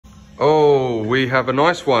Oh, we have a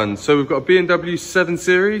nice one. So we've got a BMW 7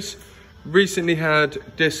 Series, recently had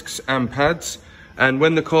discs and pads. And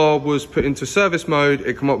when the car was put into service mode,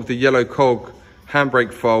 it came up with the yellow cog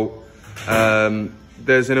handbrake fault.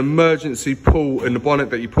 There's an emergency pull in the bonnet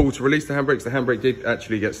that you pull to release the handbrakes. The handbrake did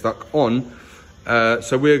actually get stuck on.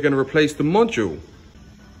 So we're going to replace the module.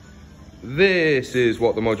 This is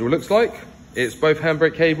what the module looks like. It's both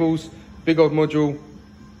handbrake cables, big old module,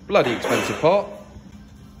 bloody expensive part.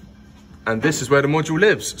 And this is where the module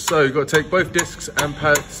lives. So you've got to take both discs and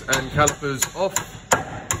pads and calipers off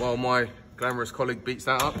while my glamorous colleague beats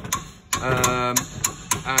that up.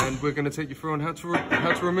 And we're going to take you through on how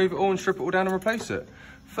to remove it all and strip it all down and replace it.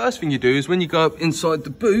 First thing you do is when you go up inside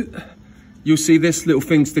the boot, you'll see this little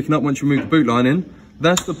thing sticking up once you remove the boot line in.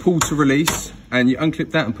 That's the pull to release, and you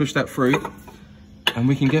unclip that and push that through, and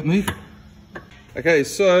we can get moving. Okay,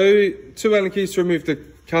 so 2 Allen keys to remove the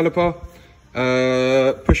caliper,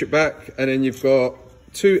 push it back, and then you've got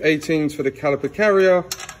 2 18s for the caliper carrier,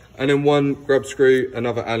 and then 1 grub screw,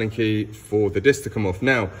 another Allen key for the disc to come off.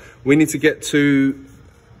 Now, we need to get to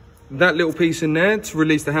that little piece in there to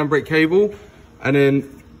release the handbrake cable, and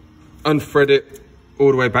then unthread it all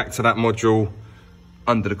the way back to that module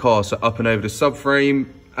under the car, so up and over the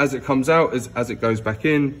subframe as it comes out, as it goes back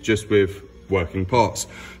in, just with working parts.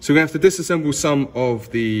 So we're gonna have to disassemble some of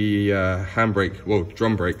the handbrake, well,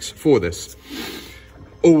 drum brakes for this.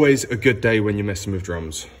 Always a good day when you're messing with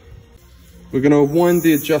drums. We're gonna wind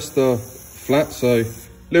the adjuster flat, so a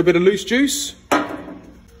little bit of loose juice. Then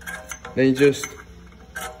you just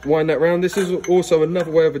wind that round. This is also another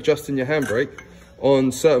way of adjusting your handbrake.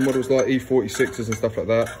 On certain models like e66s and stuff like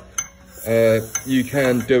that, you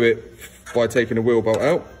can do it by taking a wheel bolt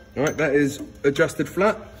out. All right, that is adjusted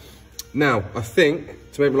flat. Now, I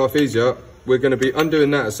think, to make my life easier, we're going to be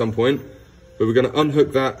undoing that at some point, but we're going to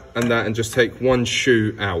unhook that and just take 1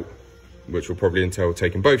 shoe out, which will probably entail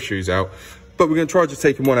taking both shoes out. But we're going to try just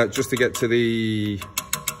taking 1 out just to get to the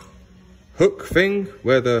hook thing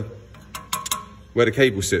where the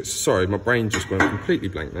cable sits. Sorry, my brain just went completely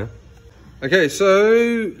blank now. Okay,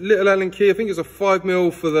 so little Allen key, I think it's a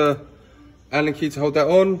 5mm for the Allen key to hold that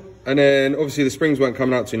on. And then obviously the springs weren't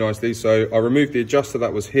coming out too nicely, so I removed the adjuster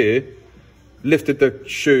that was here, lifted the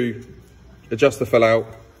shoe, adjuster fell out,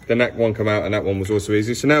 then that one come out, and that one was also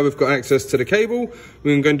easy. So now we've got access to the cable.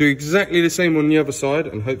 We're going to do exactly the same on the other side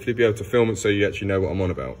and hopefully be able to film it so you actually know what I'm on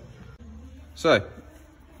about. So,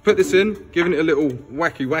 put this in, giving it a little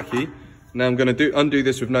wacky. Now I'm going to undo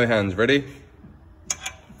this with no hands. Ready?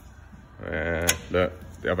 Look,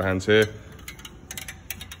 the other hand's here.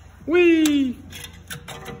 Whee!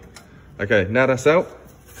 Okay, now that's out.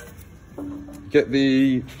 Get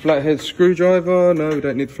the flathead screwdriver. No, we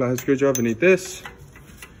don't need the flathead screwdriver, we need this.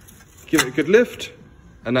 Give it a good lift,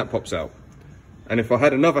 and that pops out. And if I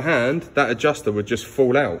had another hand, that adjuster would just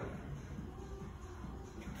fall out.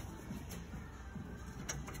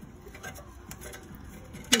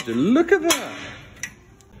 Would you look at that?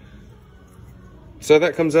 So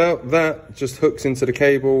that comes out, that just hooks into the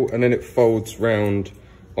cable, and then it folds round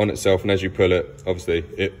on itself, and as you pull it, obviously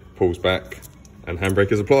it pulls back and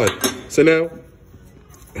handbrake is applied. So now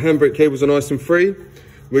handbrake cables are nice and free.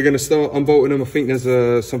 We're going to start unbolting them. I think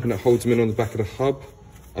there's something that holds them in on the back of the hub.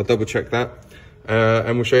 I'll double check that,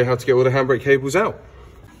 and we'll show you how to get all the handbrake cables out.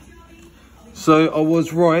 So I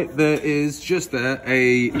was right, there is just there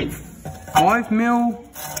a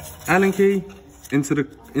 5mm Allen key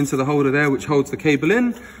into the holder there, which holds the cable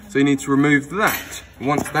in. So you need to remove that.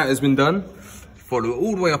 Once that has been done, follow it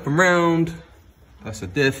all the way up and round. That's a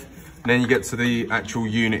diff. And then you get to the actual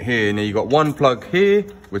unit here. Now you've got 1 plug here,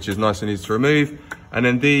 which is nice and easy to remove. And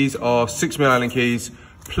then these are 6mm Allen keys.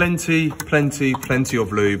 Plenty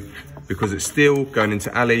of lube, because it's steel going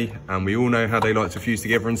into alley, and we all know how they like to fuse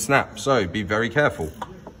together and snap. So be very careful.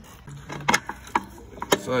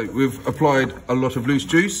 So we've applied a lot of loose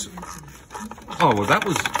juice. Oh, well, that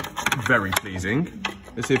was very pleasing.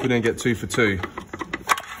 Let's see if we don't get 2 for 2.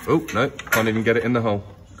 Oh, no, can't even get it in the hole.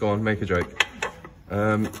 Go on, make a joke.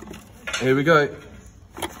 Here we go.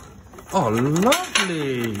 Oh,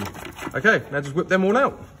 lovely. Okay, now just whip them all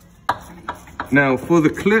out. Now for the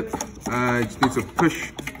clip, you just need to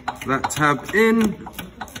push that tab in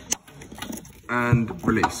and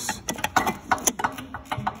release.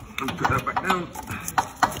 And put that back down.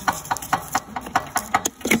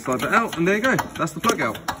 Slide that out, and there you go, that's the plug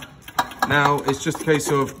out. Now it's just a case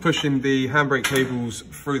of pushing the handbrake cables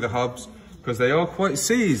through the hubs, because they are quite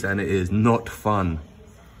seized and it is not fun.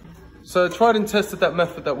 So tried and tested that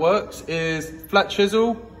method that works is flat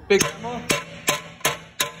chisel, big hammer,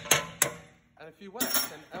 and a few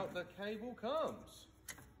whacks, and out the cable comes.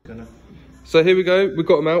 So here we go, we've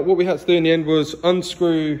got them out. What we had to do in the end was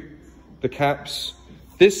unscrew the caps.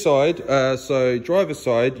 This side, so driver's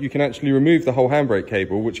side, you can actually remove the whole handbrake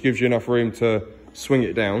cable, which gives you enough room to swing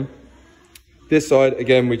it down. This side,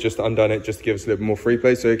 again, we just undone it just to give us a little more free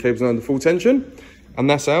play so the cable's not under full tension. And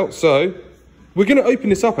that's out. So we're going to open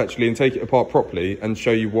this up actually and take it apart properly and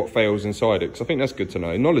show you what fails inside it, because I think that's good to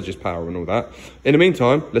know. Knowledge is power and all that. In the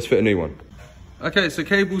meantime, let's fit a new one. Okay, so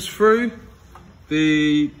cable's through.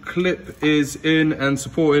 The clip is in and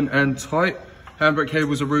supporting and tight. Handbrake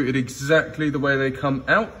cables are routed exactly the way they come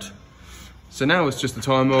out. So now it's just the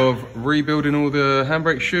time of rebuilding all the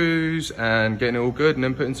handbrake shoes and getting it all good and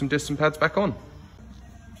then putting some disc and pads back on.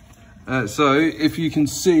 So if you can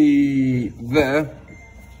see there,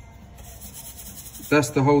 that's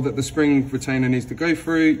the hole that the spring retainer needs to go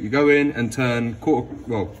through. You go in and turn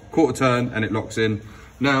quarter turn and it locks in.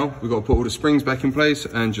 Now we've got to put all the springs back in place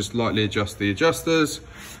and just lightly adjust the adjusters.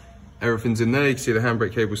 Everything's in there. You can see the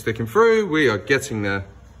handbrake cable sticking through. We are getting there.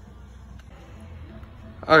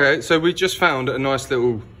 Okay, so we just found a nice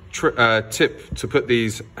little tip to put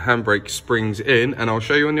these handbrake springs in, and I'll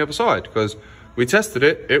show you on the other side because we tested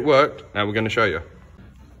it, it worked. Now we're going to show you.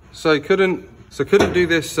 So couldn't do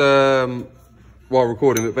this while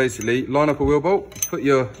recording, but basically line up a wheel bolt, put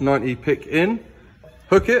your 90 pick in,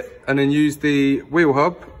 hook it, and then use the wheel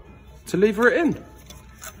hub to lever it in.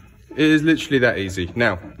 It is literally that easy.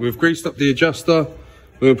 Now, we've greased up the adjuster.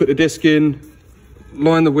 We're gonna put the disc in,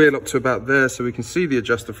 line the wheel up to about there so we can see the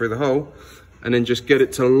adjuster through the hole, and then just get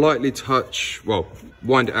it to lightly touch, well,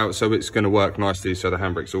 wind it out so it's gonna work nicely so the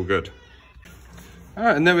handbrake's all good. All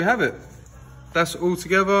right, and there we have it. That's all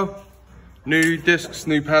together. New discs,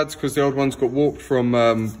 new pads, because the old ones got warped from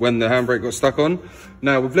when the handbrake got stuck on.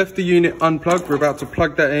 Now, we've left the unit unplugged. We're about to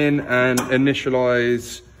plug that in and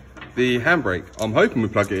initialize the handbrake. I'm hoping we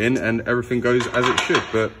plug it in and everything goes as it should,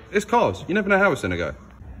 but it's cars. You never know how it's gonna go.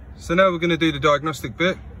 So now we're gonna do the diagnostic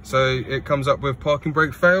bit. So it comes up with parking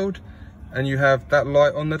brake failed and you have that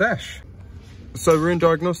light on the dash. So we're in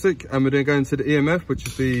diagnostic and we're gonna go into the EMF, which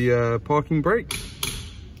is the parking brake.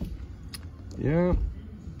 Yeah.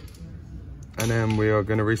 And then we are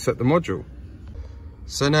gonna reset the module.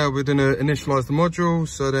 So now we're gonna initialize the module.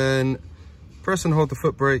 So then press and hold the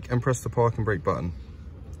foot brake and press the parking brake button.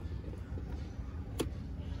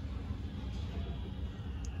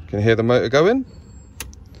 Can you hear the motor going?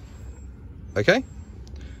 Okay.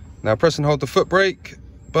 Now press and hold the foot brake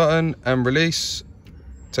button and release.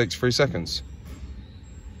 Takes 3 seconds.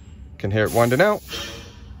 Can hear it winding out.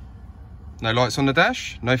 No lights on the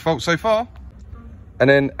dash, no fault so far. And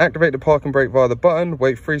then activate the parking brake via the button,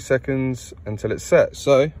 wait 3 seconds until it's set.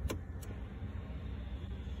 So,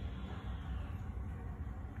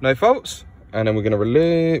 no faults. And then we're gonna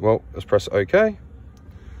release, well, let's press OK.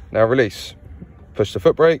 Now release. Push the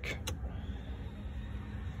foot brake.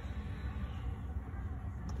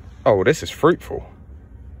 Oh, this is fruitful.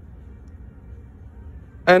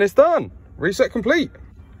 And it's done. Reset complete.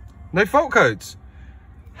 No fault codes.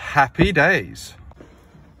 Happy days.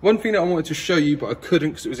 One thing that I wanted to show you, but I couldn't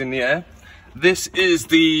because it was in the air. This is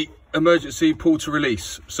the emergency pull to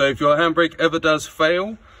release. So if your handbrake ever does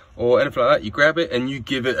fail or anything like that, you grab it and you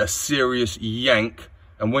give it a serious yank.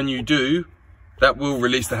 And when you do, that will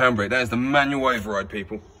release the handbrake. That is the manual override,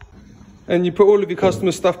 people. And you put all of your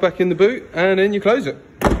customer stuff back in the boot and then you close it.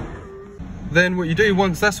 Then what you do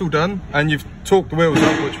once that's all done and you've torqued the wheels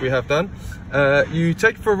up, which we have done, you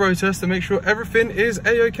take it for a road test to make sure everything is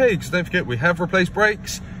a-okay. Because don't forget, we have replaced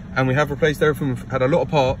brakes and we have replaced everything. We've had a lot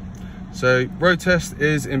apart. So road test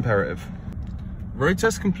is imperative. Road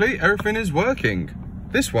test complete, everything is working.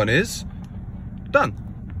 This one is done.